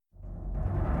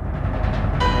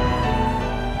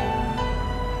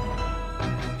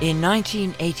In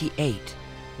 1988,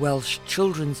 Welsh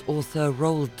children's author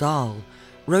Roald Dahl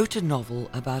wrote a novel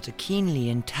about a keenly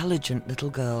intelligent little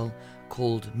girl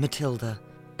called Matilda,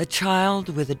 a child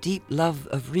with a deep love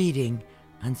of reading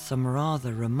and some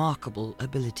rather remarkable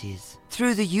abilities.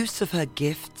 Through the use of her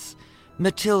gifts,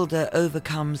 Matilda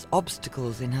overcomes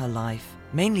obstacles in her life,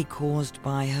 mainly caused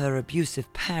by her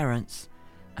abusive parents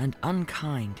and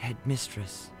unkind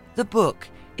headmistress. The book,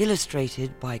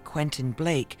 illustrated by Quentin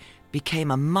Blake,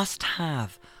 became a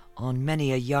must-have on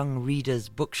many a young reader's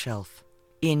bookshelf.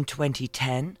 In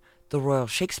 2010, the Royal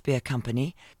Shakespeare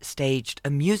Company staged a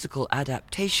musical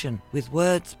adaptation with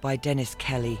words by Dennis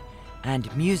Kelly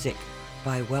and music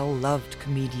by well-loved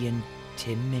comedian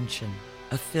Tim Minchin.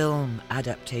 A film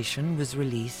adaptation was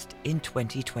released in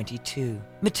 2022.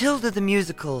 Matilda the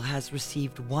Musical has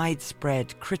received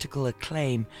widespread critical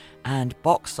acclaim and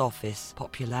box office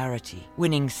popularity,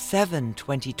 winning 7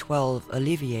 2012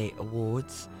 Olivier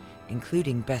Awards,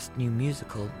 including Best New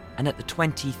Musical, and at the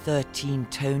 2013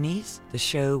 Tonys, the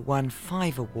show won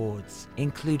 5 awards,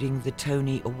 including the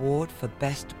Tony Award for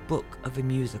Best Book of a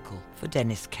Musical for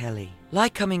Dennis Kelly.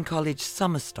 Lycoming College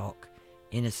Summerstock,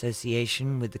 in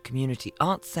association with the Community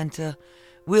Arts Centre,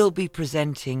 will be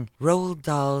presenting Roald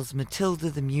Dahl's Matilda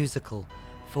the Musical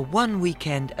for one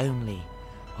weekend only,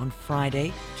 on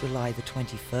Friday, July the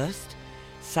 21st,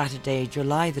 Saturday,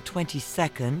 July the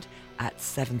 22nd at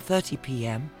 7:30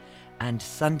 p.m, and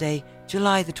Sunday,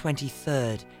 July the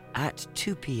 23rd at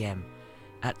 2 p.m.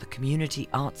 at the Community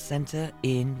Arts Centre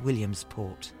in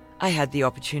Williamsport. I had the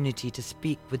opportunity to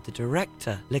speak with the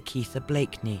director, Lakeetha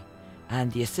Blakeney, and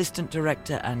the assistant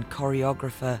director and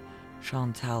choreographer,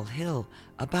 Shantel Hill,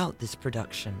 about this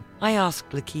production. I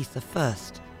asked Lakeetha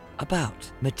first about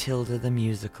Matilda the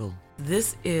Musical.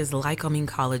 This is Lycoming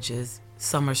College's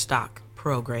summer stock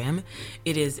program.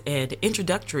 It is an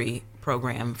introductory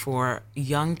program for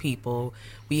young people.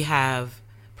 We have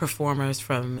performers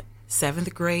from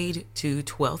 7th grade to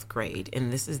 12th grade,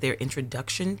 and this is their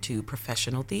introduction to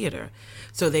professional theater.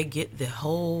 So they get the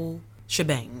whole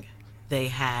shebang. They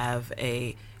have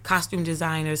costume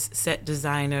designers, set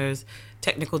designers,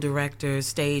 technical directors,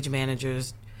 stage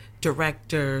managers,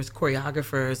 directors,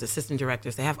 choreographers, assistant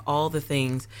directors. They have all the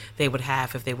things they would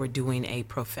have if they were doing a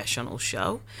professional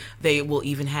show. They will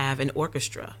even have an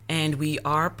orchestra. And we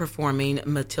are performing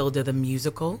Matilda the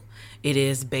Musical. It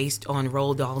is based on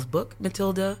Roald Dahl's book,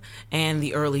 Matilda, and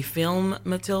the early film,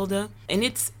 Matilda. And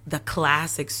it's the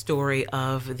classic story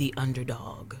of the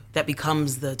underdog that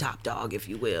becomes the top dog, if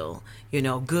you will. You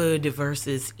know, good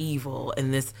versus evil.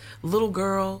 And this little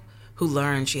girl who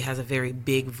learns she has a very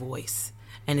big voice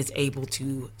and is able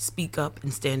to speak up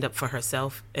and stand up for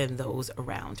herself and those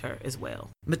around her as well.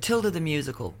 Matilda the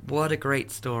Musical, what a great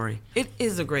story. It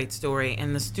is a great story,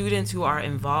 and the students who are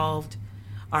involved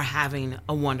are having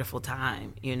a wonderful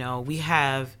time. You know, we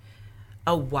have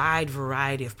a wide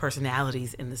variety of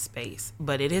personalities in the space,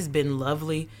 but it has been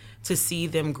lovely to see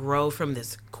them grow from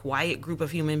this quiet group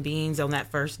of human beings on that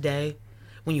first day,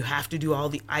 when you have to do all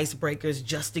the icebreakers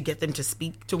just to get them to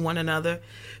speak to one another,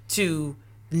 to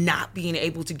not being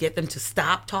able to get them to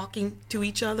stop talking to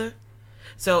each other.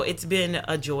 So it's been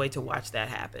a joy to watch that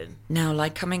happen. Now,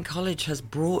 Lycoming College has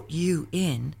brought you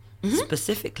in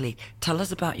specifically. Tell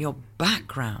us about your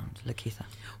background, Lakeetha.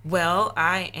 Well,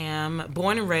 I am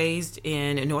born and raised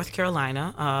in North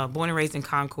Carolina, born and raised in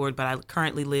Concord, but I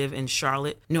currently live in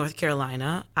Charlotte, North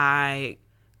Carolina. I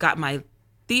got my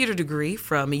theater degree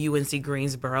from UNC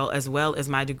Greensboro, as well as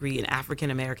my degree in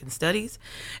African American Studies.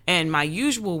 And my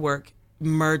usual work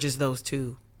merges those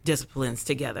two disciplines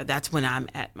together. That's when I'm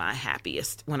at my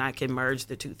happiest, when I can merge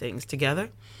the two things together.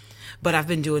 But I've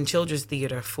been doing children's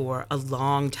theater for a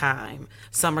long time.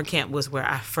 Summer camp was where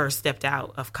I first stepped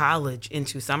out of college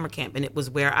into summer camp, and it was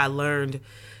where I learned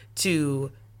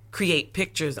to create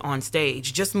pictures on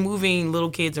stage, just moving little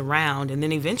kids around. And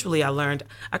then eventually I learned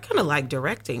I kind of like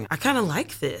directing. I kind of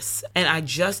like this. And I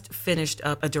just finished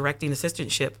up a directing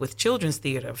assistantship with Children's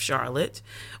Theater of Charlotte,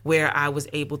 where I was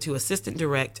able to assistant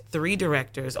direct 3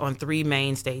 directors on 3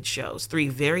 main stage shows, 3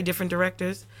 very different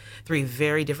directors, 3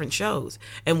 very different shows.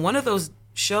 And one of those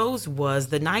shows was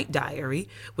The Night Diary,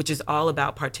 which is all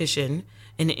about partition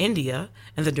in India.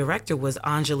 And the director was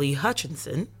Anjali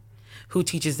Hutchinson, who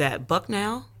teaches at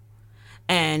Bucknell.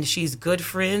 And she's good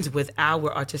friends with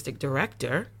our artistic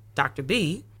director, Dr.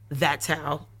 B. That's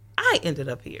how I ended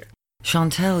up here.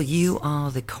 Shantel, you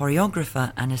are the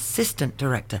choreographer and assistant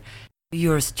director.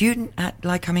 You're a student at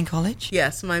Lycoming College?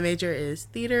 Yes, my major is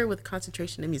theater with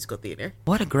concentration in musical theater.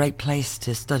 What a great place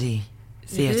to study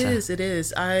theater. It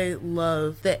is. I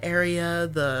love the area,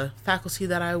 the faculty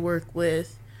that I work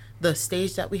with, the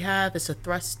stage that we have is a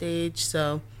thrust stage,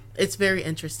 so it's very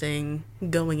interesting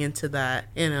going into that,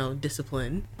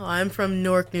 discipline. I'm from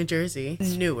Newark, New Jersey.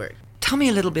 Newark. Tell me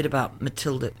a little bit about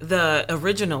Matilda. The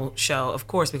original show, of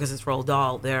course, because it's Roald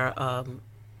Dahl, they're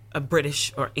a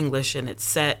British or English, and it's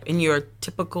set in your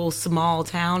typical small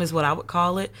town is what I would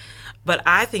call it. But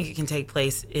I think it can take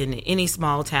place in any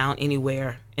small town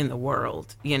anywhere in the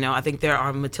world. I think there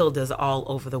are Matildas all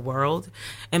over the world.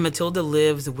 And Matilda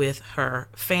lives with her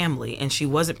family, and she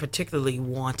wasn't particularly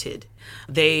wanted.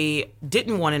 They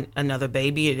didn't want another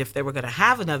baby, and if they were going to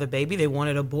have another baby, they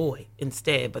wanted a boy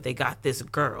instead, but they got this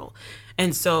girl.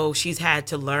 And so she's had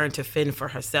to learn to fend for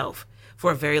herself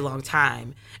for a very long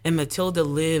time. And Matilda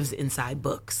lives inside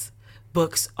books.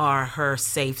 Books are her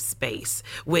safe space,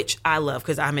 which I love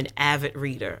because I'm an avid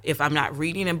reader. If I'm not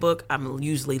reading a book, I'm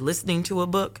usually listening to a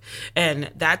book. And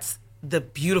that's the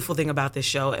beautiful thing about this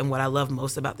show, and what I love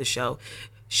most about the show.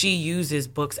 She uses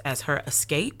books as her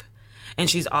escape. And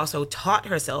she's also taught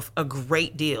herself a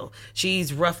great deal.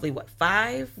 She's roughly,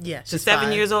 5 to 7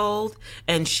 5. years old,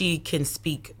 and she can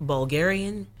speak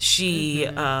Bulgarian. She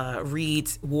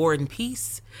reads War and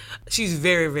Peace. She's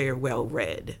very, very well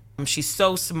read. She's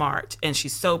so smart, and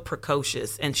she's so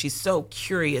precocious, and she's so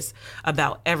curious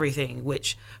about everything,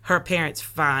 which her parents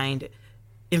find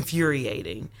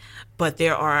infuriating. But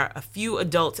there are a few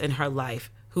adults in her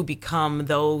life who become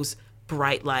those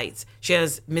bright lights. She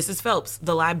has Mrs. Phelps,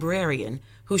 the librarian,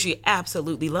 who she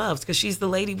absolutely loves because she's the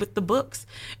lady with the books.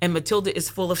 And Matilda is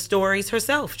full of stories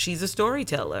herself. She's a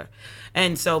storyteller.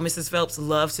 And so Mrs. Phelps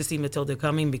loves to see Matilda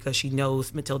coming because she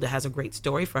knows Matilda has a great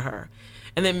story for her.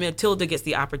 And then Matilda gets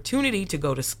the opportunity to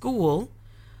go to school,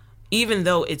 even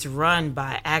though it's run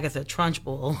by Agatha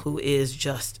Trunchbull, who is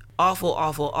just awful,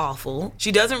 awful, awful.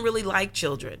 She doesn't really like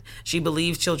children. She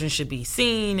believes children should be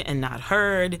seen and not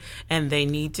heard, and they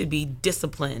need to be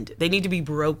disciplined. They need to be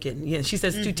broken. She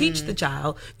says to teach the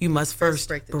child, you must first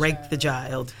break the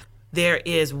child. There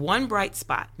is one bright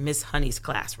spot, Miss Honey's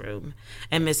classroom,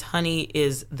 and Miss Honey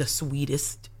is the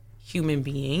sweetest human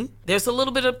being. There's a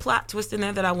little bit of plot twist in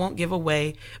there that I won't give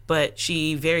away, but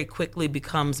she very quickly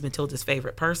becomes Matilda's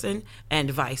favorite person and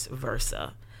vice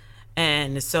versa.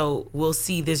 And so we'll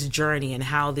see this journey and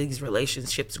how these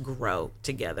relationships grow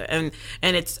together. And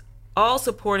it's all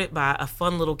supported by a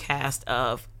fun little cast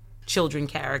of children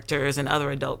characters and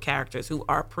other adult characters who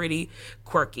are pretty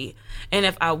quirky. And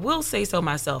if I will say so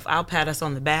myself, I'll pat us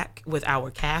on the back with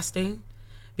our casting,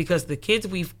 because the kids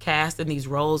we've cast in these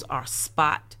roles are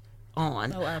spot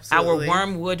on. Oh, absolutely. Our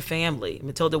Wormwood family,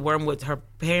 Matilda Wormwood, her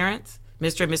parents,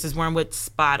 Mr. and Mrs. Wormwood,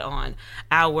 spot on.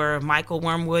 Our Michael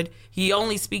Wormwood, he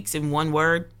only speaks in one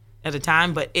word at a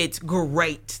time, but it's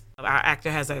great. Our actor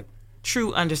has a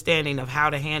true understanding of how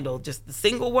to handle just the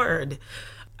single word.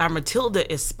 Our Matilda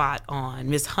is spot on.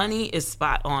 Miss Honey is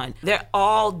spot on. They're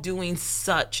all doing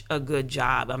such a good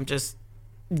job. I'm just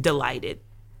delighted.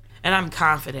 And I'm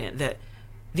confident that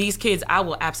these kids I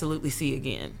will absolutely see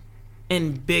again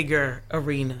in bigger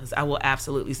arenas. I will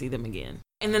absolutely see them again.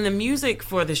 And then the music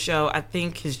for the show, I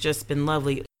think, has just been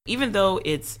lovely. Even though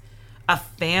it's a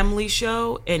family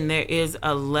show and there is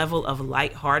a level of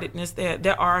lightheartedness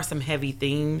there are some heavy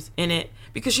themes in it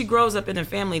because she grows up in a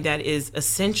family that is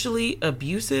essentially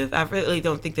abusive. I really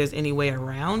don't think there's any way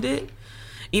around it,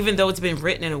 even though it's been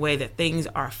written in a way that things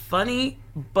are funny,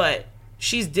 but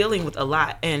she's dealing with a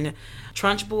lot. And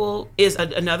Trunchbull is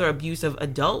another abusive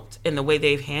adult in the way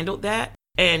they've handled that.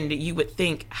 And you would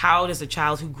think, how does a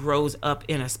child who grows up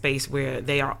in a space where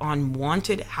they are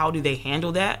unwanted, how do they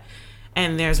handle that?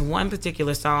 And there's one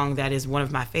particular song that is one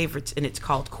of my favorites, and it's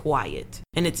called Quiet.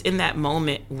 And it's in that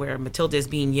moment where Matilda is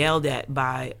being yelled at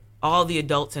by all the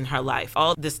adults in her life.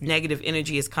 All this negative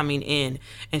energy is coming in,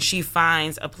 and she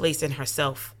finds a place in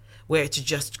herself where it's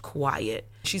just quiet.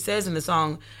 She says in the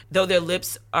song, though their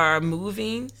lips are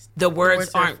moving, the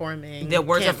words aren't forming. Their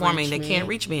words are forming. They can't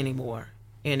reach me anymore.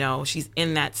 You know, she's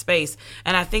in that space.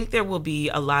 And I think there will be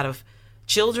a lot of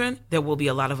children, there will be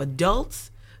a lot of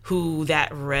adults who that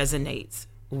resonates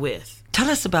with. Tell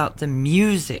us about the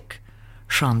music,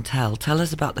 Shantel. Tell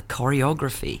us about the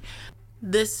choreography.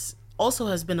 This also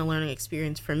has been a learning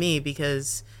experience for me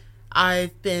because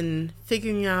I've been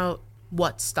figuring out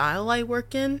what style I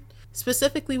work in.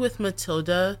 Specifically with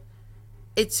Matilda,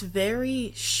 it's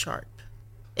very sharp,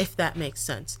 if that makes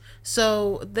sense.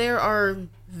 So there are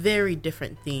very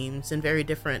different themes and very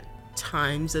different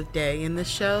times of day in the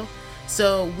show.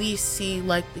 So we see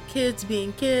like the kids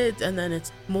being kids, and then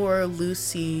it's more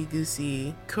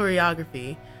loosey-goosey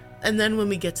choreography. And then when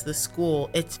we get to the school,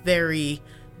 it's very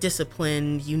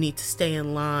disciplined, you need to stay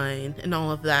in line and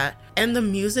all of that. And the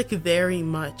music very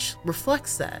much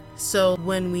reflects that. So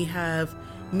when we have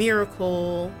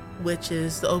Miracle, which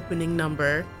is the opening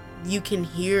number, you can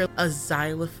hear a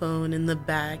xylophone in the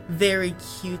back, very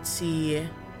cutesy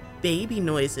baby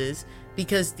noises,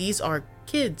 because these are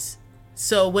kids.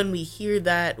 So when we hear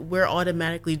that, we're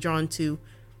automatically drawn to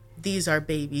these are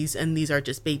babies and these are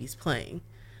just babies playing.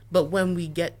 But when we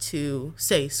get to,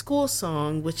 say, School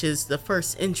Song, which is the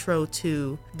first intro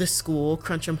to the school,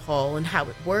 Cruncham Hall, and how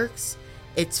it works,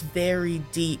 it's very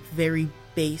deep, very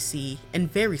bassy,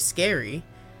 and very scary.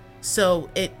 So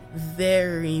it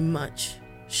very much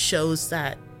shows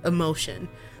that emotion.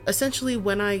 Essentially,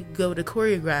 when I go to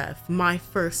choreograph, my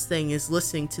first thing is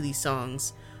listening to these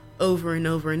songs over and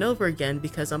over and over again,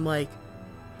 because I'm like,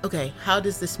 okay, how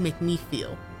does this make me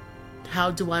feel?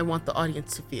 How do I want the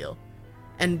audience to feel?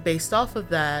 And based off of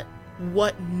that,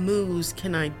 what moves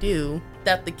can I do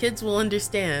that the kids will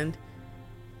understand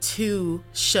to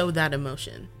show that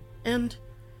emotion? And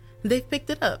they've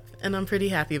picked it up, and I'm pretty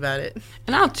happy about it.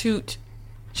 And I'll toot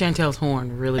Shantel's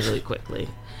horn really, really quickly,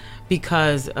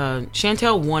 because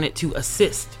Shantel wanted to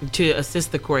assist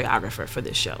the choreographer for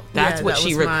this show. That's what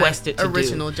she requested to do.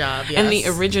 Original job, yes. And the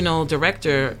original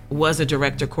director was a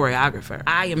director choreographer.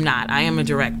 I am not. I am a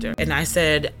director. And I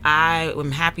said, I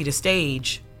am happy to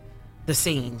stage the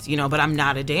scenes, but I'm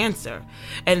not a dancer.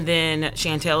 And then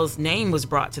Shantel's name was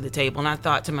brought to the table, and I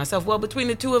thought to myself, well, between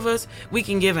the two of us, we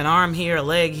can give an arm here, a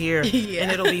leg here, yeah,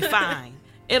 and it'll be fine.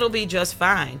 It'll be just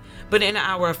fine. But in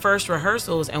our first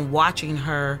rehearsals and watching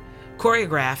her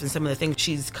choreograph and some of the things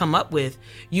she's come up with,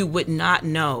 you would not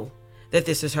know that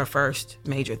this is her first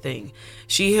major thing.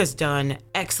 She has done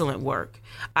excellent work.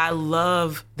 I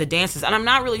love the dances, and I'm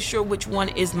not really sure which one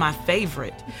is my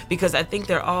favorite, because I think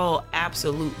they're all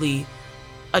absolutely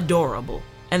adorable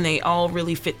and they all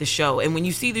really fit the show. And when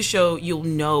you see the show, you'll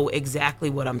know exactly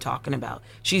what I'm talking about.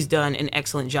 She's done an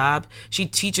excellent job. She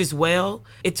teaches well.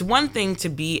 It's one thing to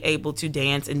be able to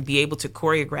dance and be able to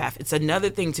choreograph. It's another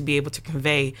thing to be able to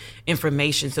convey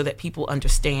information so that people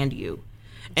understand you.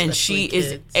 And she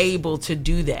is able to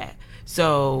do that.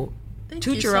 So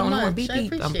toot your own horn. Beep,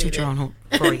 beep. I'm toot your own horn.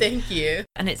 Thank you.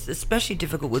 And it's especially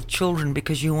difficult with children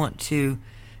because you want to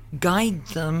guide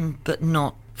them but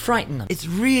not frighten them. It's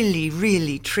really,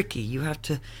 really tricky. You have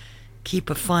to keep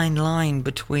a fine line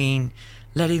between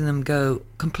letting them go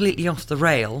completely off the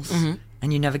rails, mm-hmm,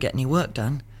 and you never get any work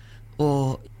done,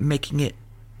 or making it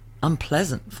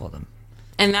unpleasant for them.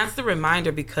 And that's the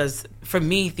reminder, because for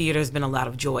me, theater has been a lot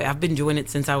of joy. I've been doing it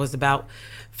since I was about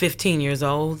 15 years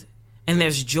old, and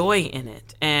there's joy in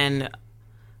it. And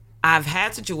I've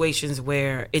had situations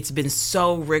where it's been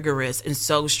so rigorous and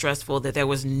so stressful that there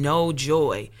was no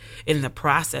joy in the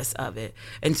process of it.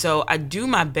 And so I do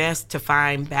my best to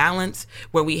find balance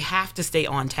where we have to stay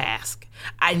on task.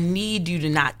 I need you to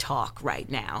not talk right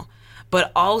now,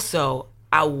 but also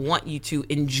I want you to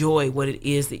enjoy what it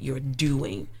is that you're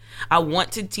doing. I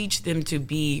want to teach them to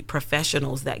be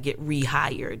professionals that get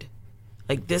rehired.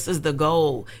 Like, this is the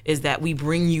goal, is that we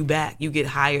bring you back. You get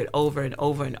hired over and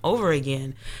over and over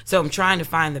again. So I'm trying to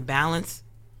find the balance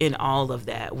in all of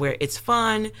that, where it's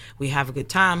fun, we have a good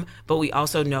time, but we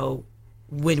also know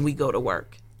when we go to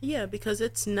work. Yeah, because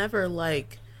it's never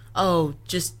like, oh,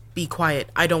 just be quiet.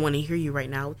 I don't want to hear you right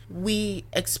now. We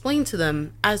explain to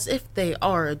them as if they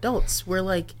are adults. We're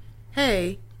like,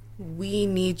 hey, we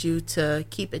need you to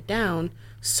keep it down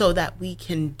so that we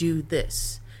can do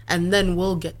this. And then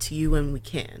we'll get to you when we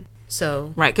can.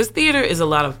 So right, because theater is a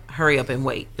lot of hurry up and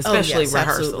wait, especially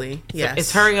rehearsal. Absolutely. Yes.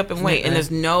 It's hurry up and wait, and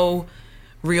there's no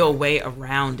real way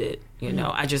around it.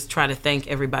 I just try to thank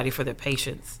everybody for their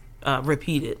patience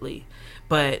repeatedly.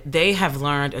 But they have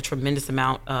learned a tremendous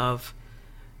amount of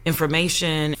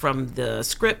information from the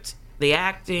script, the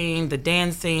acting, the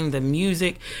dancing, the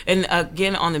music. And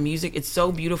again, on the music, it's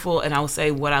so beautiful. And I'll say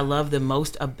what I love the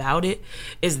most about it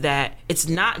is that it's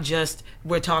not just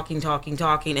we're talking,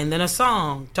 and then a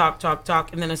song,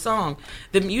 talk, and then a song.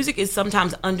 The music is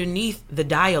sometimes underneath the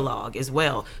dialogue as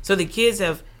well. So the kids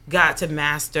have got to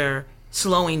master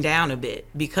slowing down a bit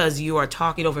because you are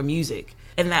talking over music.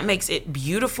 And that makes it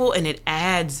beautiful, and it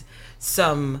adds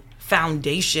some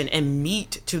foundation and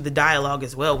meat to the dialogue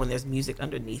as well when there's music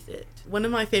underneath it. One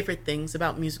of my favorite things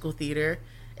about musical theater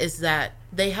is that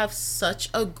they have such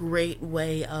a great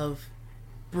way of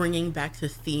bringing back the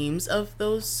themes of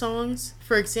those songs.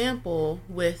 For example,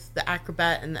 with The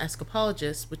Acrobat and the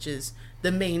Escapologist, which is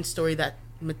the main story that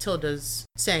Matilda's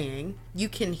saying, you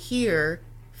can hear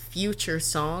future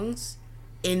songs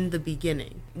in the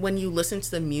beginning. When you listen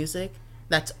to the music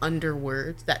that's under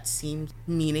words that seem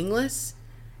meaningless,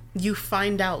 you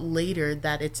find out later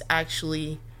that it's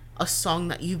actually a song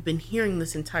that you've been hearing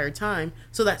this entire time,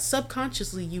 so that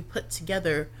subconsciously you put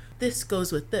together this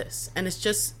goes with this, and it's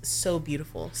just so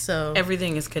beautiful. So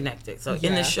everything is connected. So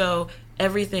in the show,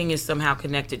 everything is somehow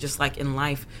connected. Just like in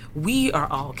life, we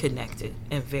are all connected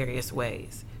in various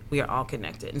ways. We are all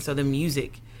connected, and so the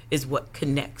music is what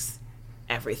connects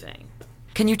everything.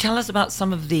 Can you tell us about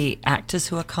some of the actors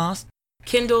who are cast?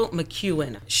 Kendall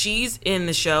McEwen, she's in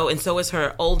the show, and so is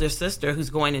her older sister, who's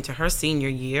going into her senior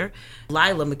year,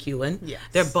 Lila McEwen. Yes.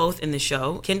 They're both in the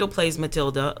show. Kendall plays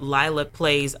Matilda. Lila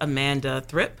plays Amanda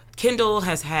Thripp. Kendall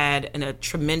has had a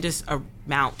tremendous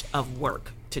amount of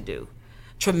work to do.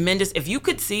 Tremendous. If you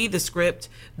could see the script,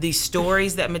 the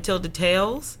stories that Matilda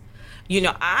tells,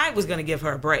 I was going to give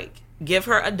her a break. Give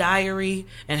her a diary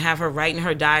and have her write in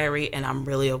her diary, and I'm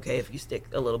really okay if you stick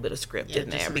a little bit of script in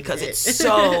there because it's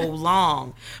so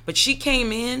long. But she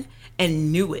came in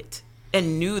and knew it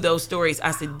and knew those stories. I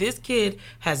said, this kid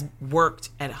has worked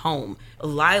at home.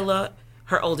 Lila,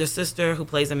 her older sister, who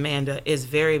plays Amanda, is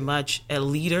very much a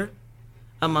leader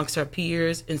amongst her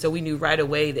peers, and so we knew right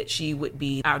away that she would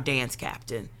be our dance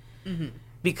captain. Mm-hmm.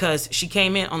 Because she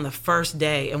came in on the first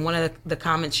day, and one of the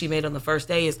comments she made on the first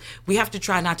day is, we have to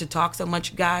try not to talk so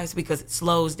much, guys, because it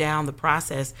slows down the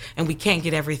process, and we can't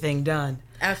get everything done.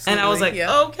 Absolutely. And I was like,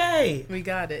 okay. We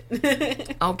got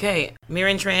it. Okay.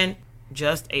 Mirren Tran,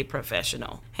 just a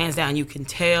professional. Hands down, you can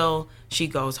tell she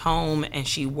goes home, and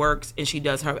she works, and she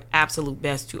does her absolute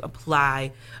best to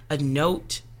apply a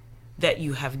note that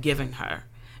you have given her.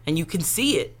 And you can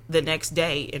see it the next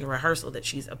day in rehearsal that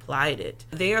she's applied it.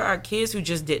 There are kids who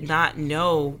just did not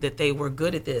know that they were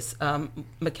good at this.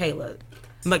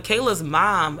 Michaela's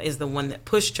mom is the one that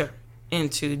pushed her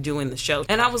into doing the show.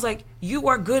 And I was like, you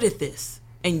are good at this,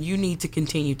 and you need to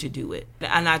continue to do it.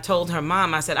 And I told her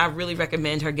mom, I said, I really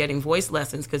recommend her getting voice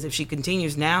lessons, because if she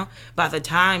continues now, by the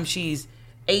time she's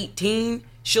 18,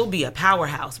 she'll be a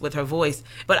powerhouse with her voice.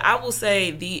 But I will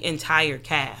say the entire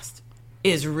cast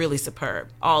is really superb.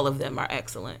 All of them are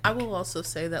excellent. I will also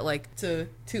say that, to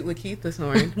toot Lakeetha's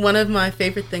horn, one of my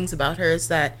favorite things about her is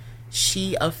that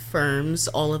she affirms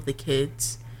all of the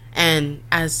kids. And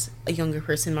as a younger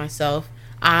person myself,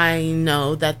 I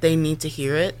know that they need to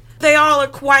hear it. They all are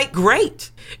quite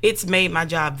great. It's made my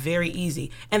job very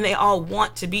easy. And they all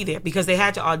want to be there because they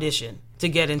had to audition to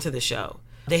get into the show.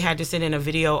 They had to send in a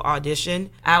video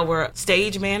audition. Our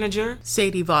stage manager,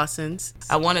 Sadie Vossens,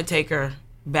 I want to take her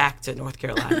back to North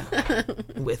Carolina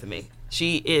with me.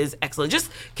 She is excellent.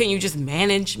 Can you just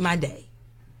manage my day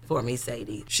for me,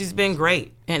 Sadie? She's been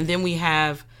great. And then we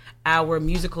have our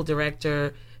musical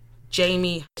director,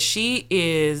 Jamie. She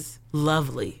is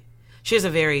lovely. She has a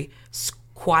very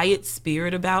quiet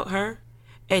spirit about her,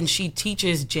 and she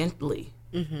teaches gently.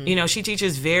 Mm-hmm. She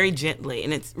teaches very gently,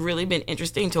 and it's really been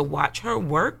interesting to watch her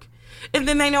work. And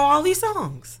then they know all these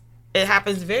songs. It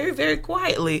happens very, very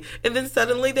quietly, and then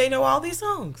suddenly they know all these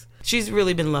songs. She's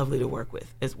really been lovely to work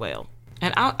with as well.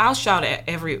 And I'll shout at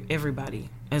everybody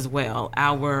as well.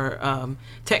 Our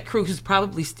tech crew, who's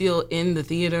probably still in the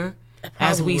theater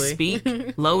as we speak,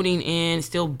 loading in,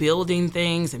 still building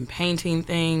things and painting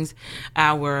things.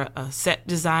 Our set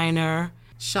designer,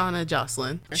 Shauna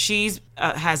Jocelyn. She's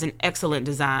has an excellent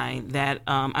design that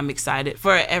I'm excited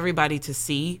for everybody to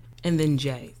see. And then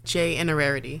Jay and a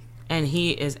Rarity. And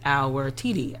he is our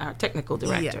TD, our technical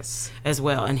director, as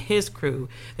well. And his crew,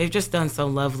 they've just done so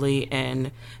lovely.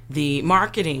 And the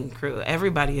marketing crew,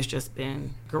 everybody has just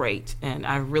been great. And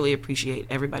I really appreciate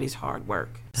everybody's hard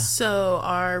work. So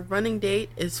our running date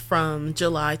is from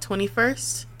July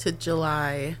 21st to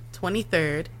July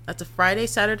 23rd. That's a Friday,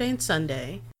 Saturday, and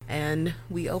Sunday. And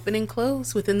we open and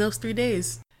close within those 3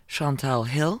 days. Shantel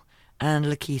Hill and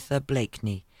Lakeetha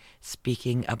Blakeney,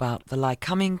 speaking about the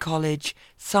Lycoming College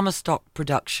summer stock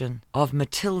production of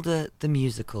Matilda the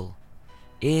Musical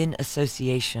in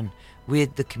association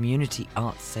with the Community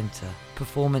Arts Centre.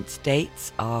 Performance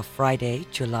dates are Friday,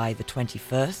 July the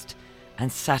 21st and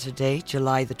Saturday,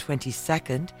 July the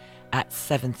 22nd at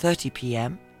 7:30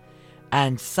 p.m.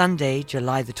 and Sunday,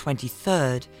 July the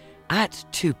 23rd at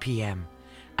 2 p.m.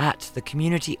 at the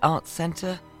Community Arts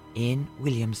Centre in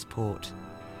Williamsport.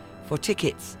 For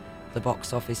tickets, the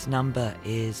box office number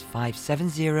is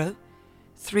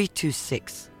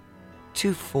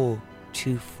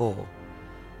 570-326-2424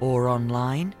 or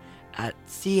online at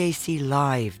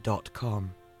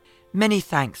caclive.com. Many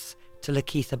thanks to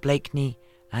Lakeetha Blakeney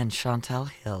and Shantel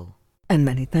Hill. And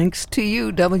many thanks to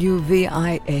you,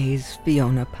 WVIA's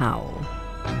Fiona Powell.